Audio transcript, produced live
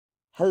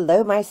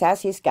Hello, my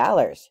sassy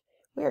scholars.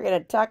 We are going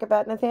to talk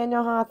about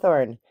Nathaniel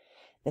Hawthorne.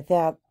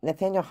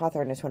 Nathaniel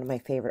Hawthorne is one of my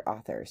favorite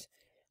authors.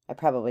 I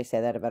probably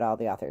say that about all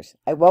the authors.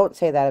 I won't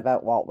say that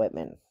about Walt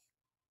Whitman.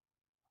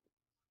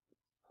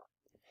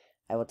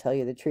 I will tell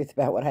you the truth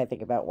about what I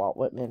think about Walt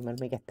Whitman when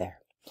we get there.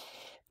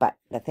 But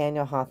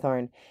Nathaniel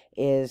Hawthorne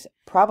is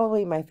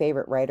probably my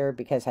favorite writer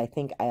because I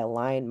think I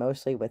align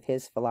mostly with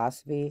his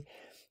philosophy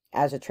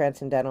as a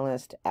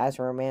transcendentalist, as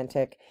a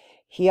romantic.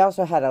 He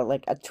also had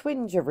a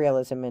twinge of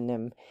realism in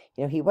him.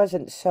 You know, he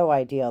wasn't so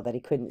ideal that he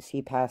couldn't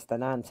see past the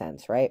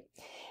nonsense, right?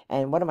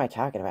 And what am I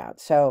talking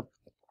about? So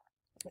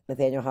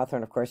Nathaniel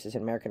Hawthorne, of course, is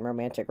an American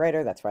romantic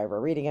writer. That's why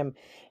we're reading him.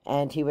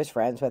 And he was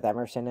friends with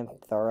Emerson and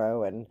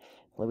Thoreau and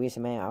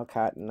Louisa May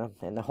Alcott and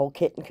the whole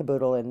kit and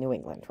caboodle in New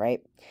England,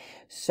 right?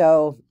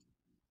 So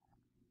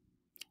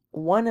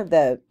one of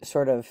the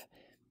sort of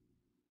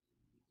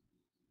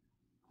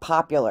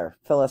popular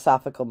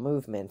philosophical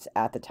movements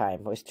at the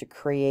time was to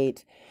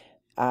create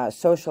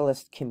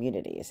socialist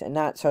communities, and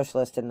not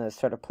socialist in the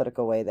sort of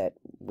political way that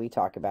we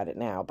talk about it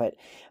now, but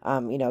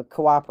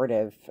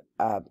cooperative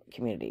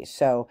communities.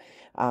 So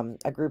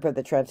a group of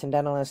the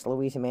Transcendentalists,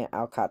 Louisa May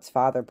Alcott's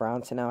father,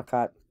 Brownson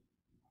Alcott,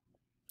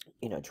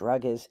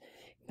 drug his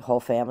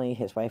whole family,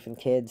 his wife and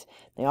kids.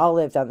 They all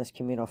lived on this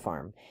communal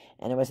farm,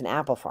 and it was an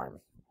apple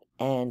farm.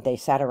 And they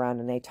sat around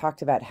and they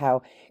talked about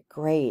how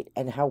great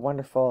and how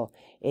wonderful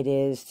it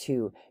is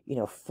to,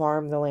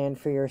 farm the land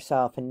for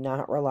yourself and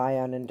not rely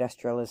on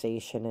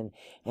industrialization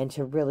and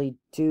to really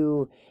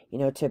do,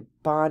 to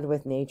bond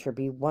with nature,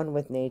 be one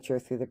with nature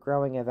through the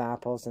growing of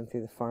apples and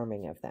through the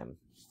farming of them.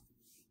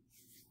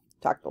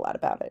 Talked a lot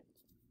about it.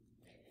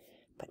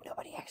 But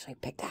nobody actually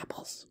picked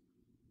apples.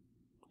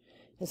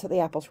 And so the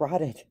apples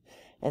rotted.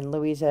 And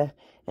Louisa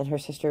and her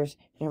sisters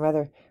and her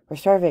mother were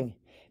starving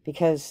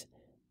because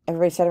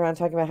everybody sat around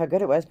talking about how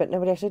good it was, but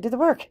nobody actually did the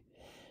work.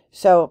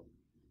 So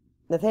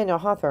Nathaniel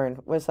Hawthorne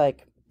was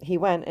like, he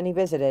went and he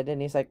visited,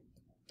 and he's like,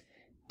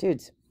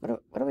 dudes, what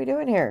are we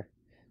doing here?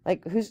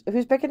 Like, who's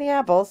picking the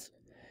apples?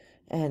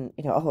 And,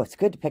 oh, it's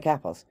good to pick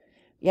apples.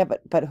 Yeah,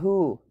 but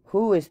who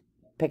is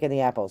picking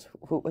the apples?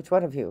 Which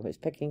one of you is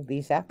picking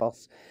these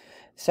apples?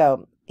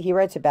 So he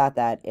writes about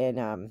that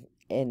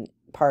in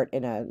part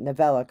in a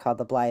novella called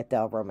The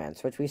Blithedale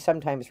Romance, which we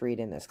sometimes read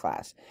in this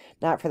class.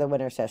 Not for the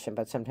winter session,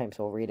 but sometimes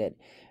we'll read it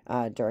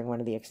during one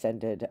of the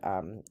extended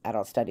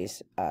adult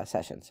studies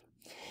sessions.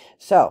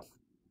 So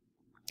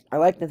I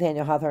like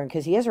Nathaniel Hawthorne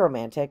because he is a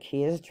romantic,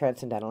 he is a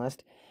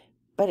transcendentalist,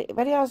 but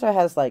he also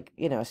has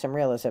some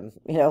realism.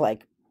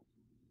 Like,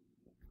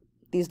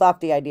 these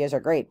lofty ideas are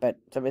great, but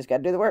somebody's got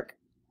to do the work.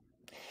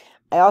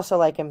 I also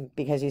like him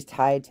because he's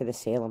tied to the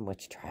Salem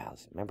witch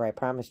trials. Remember, I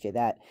promised you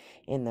that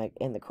in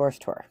the course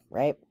tour,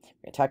 right?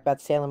 We're going to talk about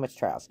the Salem witch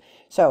trials.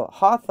 So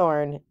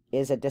Hawthorne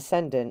is a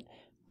descendant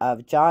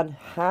of John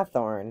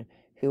Hawthorne,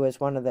 who was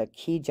one of the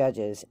key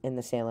judges in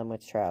the Salem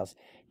witch trials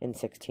in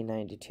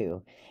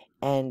 1692.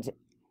 And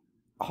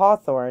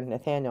Hawthorne,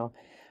 Nathaniel,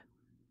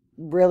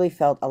 really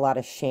felt a lot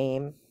of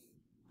shame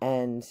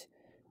and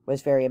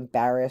was very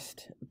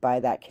embarrassed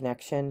by that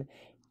connection.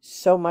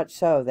 So much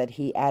so that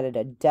he added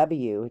a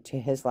W to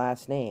his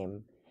last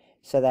name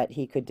so that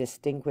he could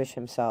distinguish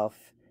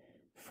himself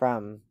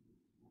from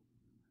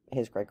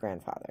his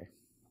great-grandfather.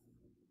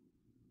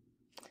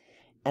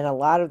 And a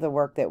lot of the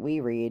work that we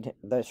read,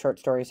 the short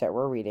stories that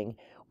we're reading,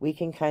 we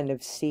can kind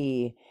of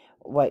see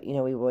what,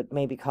 we would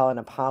maybe call an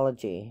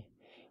apology,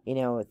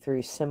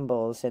 through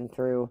symbols and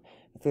through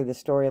the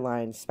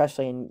storylines,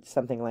 especially in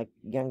something like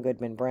Young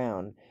Goodman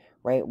Brown,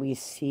 right? We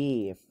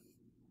see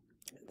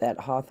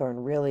that Hawthorne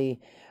really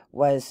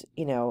was,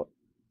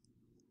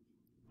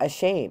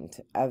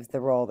 ashamed of the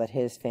role that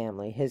his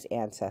family, his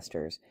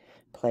ancestors,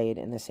 played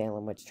in the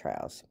Salem witch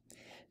trials.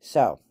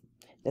 So,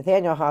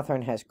 Nathaniel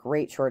Hawthorne has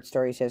great short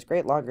stories. He has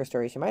great longer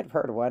stories. You might have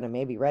heard of one and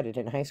maybe read it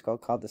in high school,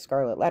 called The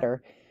Scarlet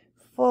Letter,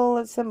 full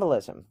of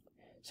symbolism.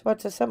 So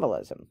what's a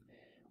symbolism?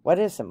 What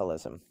is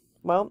symbolism?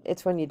 Well,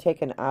 it's when you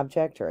take an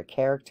object or a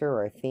character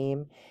or a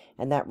theme,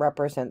 and that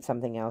represents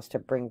something else to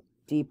bring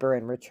deeper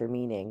and richer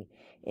meaning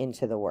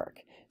into the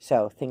work.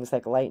 So things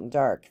like light and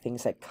dark,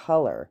 things like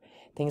color,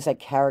 things like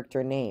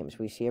character names.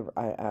 We see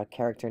a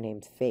character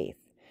named Faith,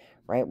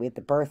 right? We have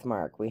the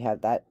birthmark. We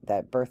have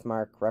that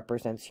birthmark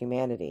represents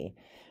humanity,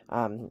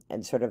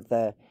 and sort of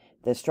the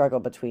struggle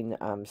between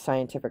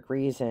scientific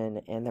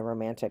reason and the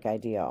romantic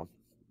ideal,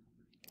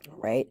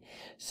 right?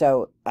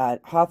 So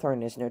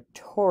Hawthorne is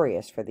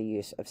notorious for the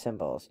use of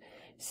symbols.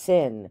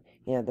 Sin,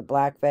 the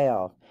black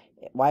veil.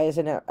 Why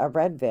isn't it a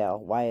red veil?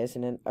 Why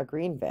isn't it a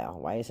green veil?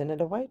 Why isn't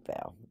it a white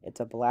veil? It's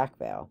a black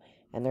veil,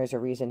 and there's a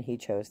reason he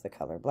chose the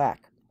color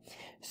black.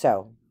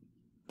 So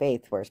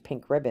Faith wears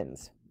pink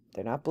ribbons.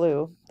 They're not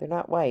blue, they're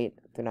not white,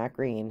 they're not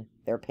green,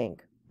 they're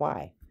pink.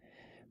 Why?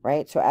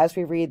 Right? So as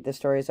we read the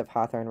stories of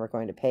Hawthorne, we're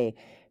going to pay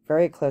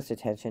very close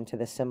attention to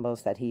the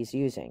symbols that he's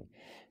using.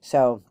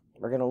 So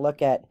we're going to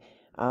look at,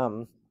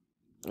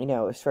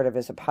 sort of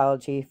his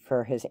apology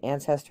for his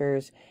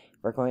ancestors.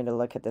 We're going to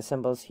look at the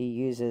symbols he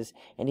uses,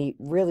 and he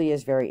really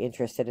is very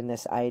interested in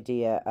this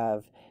idea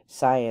of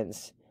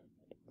science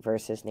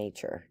versus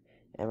nature.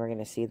 And we're going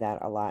to see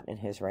that a lot in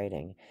his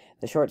writing.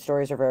 The short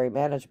stories are very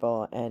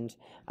manageable, and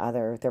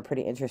they're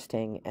pretty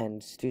interesting,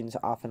 and students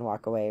often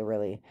walk away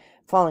really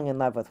falling in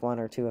love with one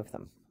or two of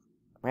them,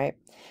 right?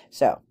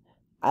 So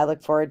I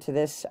look forward to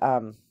this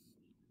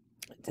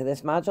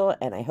module,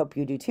 and I hope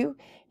you do too,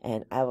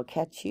 and I will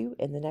catch you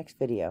in the next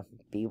video.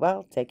 Be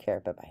well, take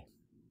care, bye-bye.